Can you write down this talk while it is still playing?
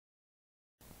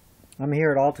I'm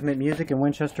here at Ultimate Music in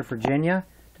Winchester, Virginia.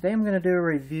 Today I'm going to do a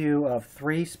review of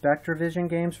 3 SpectraVision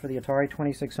games for the Atari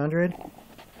 2600. I'm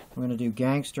going to do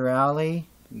Gangster Alley,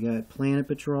 we got Planet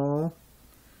Patrol,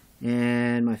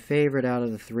 and my favorite out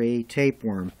of the 3,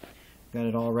 Tapeworm. Got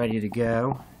it all ready to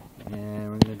go, and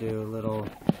we're going to do a little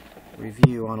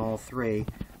review on all 3.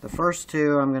 The first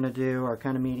 2 I'm going to do are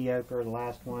kind of mediocre. The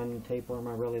last one, Tapeworm,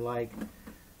 I really like.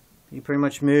 You pretty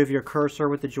much move your cursor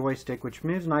with the joystick, which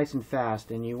moves nice and fast,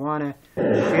 and you want to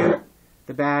shoot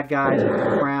the bad guys with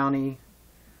the frowny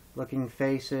looking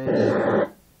faces.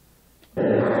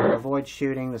 Avoid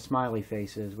shooting the smiley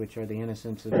faces, which are the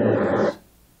innocent civilians.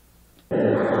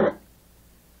 You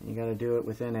got to do it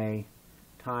within a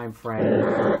time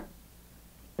frame.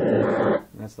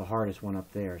 That's the hardest one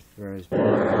up there. Throws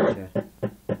bombs at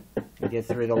you. You get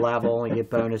through the level, you get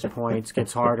bonus points,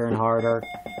 gets harder and harder.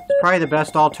 It's probably the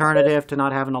best alternative to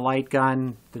not having a light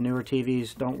gun. The newer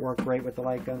TVs don't work great with the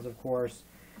light guns, of course.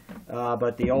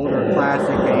 But the older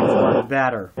classic games work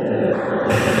better. So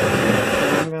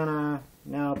I'm going to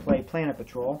now play Planet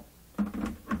Patrol.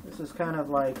 This is kind of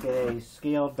like a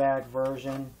scaled back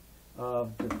version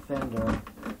of Defender.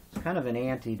 It's kind of an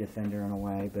anti-Defender in a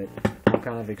way, but I'll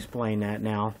kind of explain that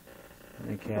now.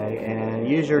 Okay, and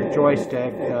use your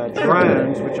joystick.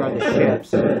 Drones, which are the ships,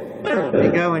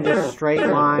 they go in just straight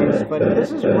lines, but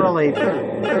this is really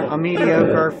a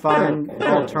mediocre, fun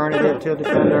alternative to a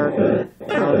Defender.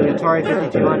 The Atari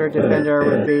 5200 Defender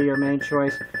would be your main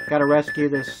choice. Got to rescue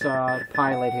this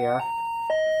pilot here,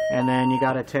 and then you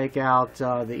got to take out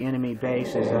the enemy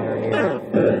bases that are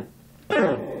here.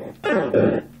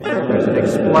 And there's an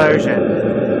explosion.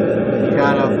 You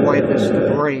gotta avoid this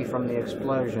debris from the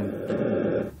explosion.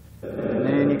 And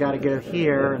then you gotta go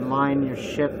here and line your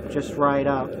ship just right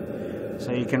up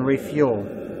so you can refuel.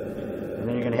 And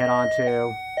then you're gonna head on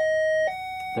to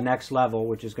the next level,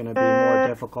 which is gonna be more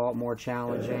difficult, more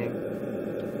challenging,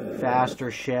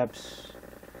 faster ships.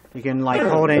 You can like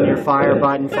hold in your fire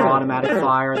button for automatic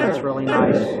fire. That's really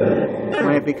nice.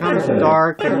 When it becomes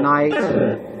dark at night,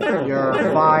 your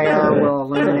fire will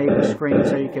illuminate the screen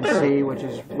so you can see, which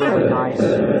is really nice.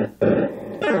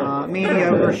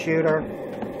 Mediocre shooter.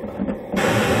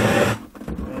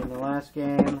 And the last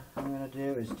game I'm going to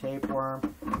do is Tapeworm.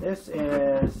 This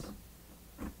is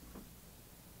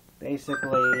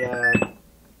basically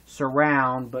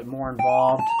surround, but more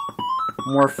involved,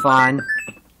 more fun.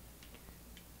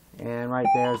 And right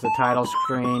there's the title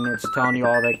screen. It's telling you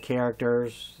all the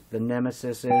characters, the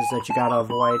nemesis that you gotta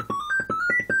avoid.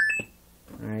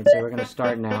 Alright, so we're gonna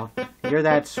start now. You're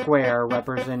that square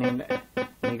representing,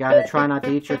 you gotta try not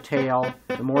to eat your tail.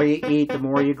 The more you eat, the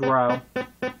more you grow.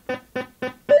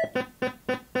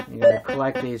 You gotta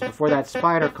collect these. Before that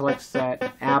spider collects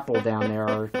that apple down there,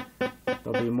 or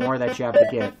there'll be more that you have to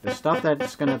get. The stuff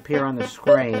that's gonna appear on the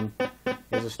screen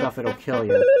is the stuff that'll kill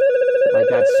you. Like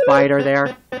that spider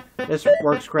there. This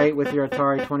works great with your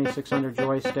Atari 2600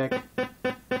 joystick.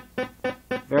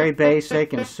 Very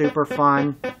basic and super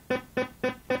fun.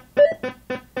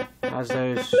 Has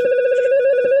those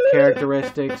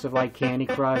characteristics of like Candy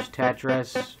Crush,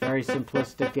 Tetris. Very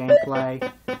simplistic gameplay,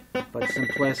 but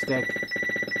simplistic.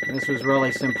 And this was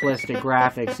really simplistic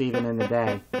graphics even in the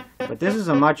day. But this is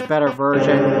a much better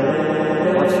version.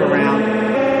 What's around?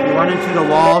 If you run into the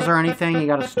walls or anything, you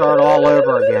got to start all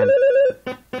over again.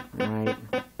 Alright.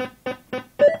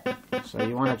 So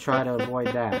you want to try to avoid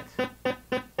that.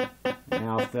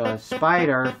 Now if the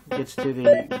spider gets to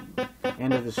the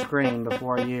end of the screen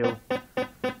before you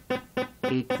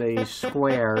eat the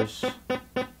squares, you're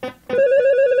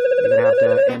going to have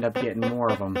to end up getting more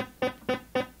of them.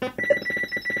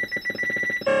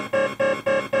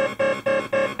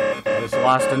 I just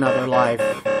lost another life.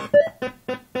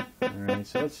 Alright,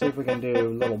 so let's see if we can do a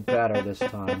little better this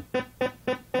time.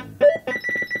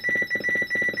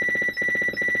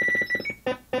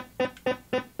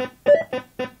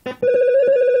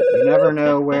 You never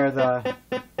know where the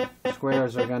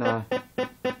squares are going to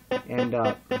end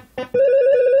up.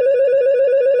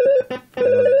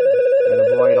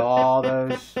 Gotta avoid all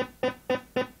those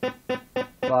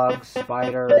bugs,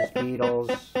 spiders, beetles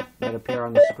that appear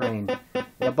on the screen.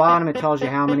 At the bottom it tells you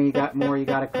how many more you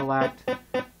got to collect.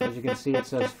 As you can see it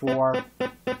says 4.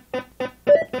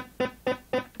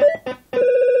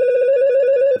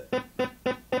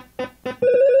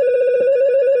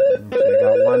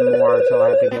 Until I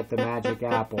have to get the magic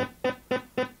apple.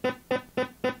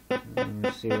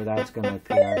 Let's see where that's going to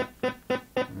appear.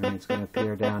 Alright, it's going to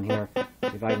appear down here. See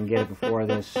if I can get it before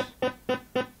this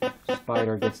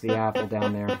spider gets the apple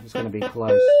down there. It's going to be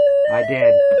close. I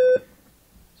did.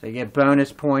 So you get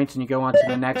bonus points and you go on to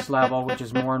the next level, which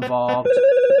is more involved.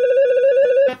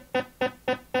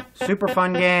 Super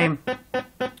fun game.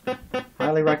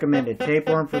 Highly recommended.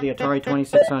 Tapeworm for the Atari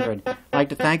 2600. I'd like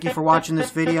to thank you for watching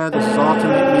this video. This is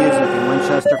Ultimate Music in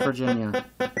Winchester, Virginia.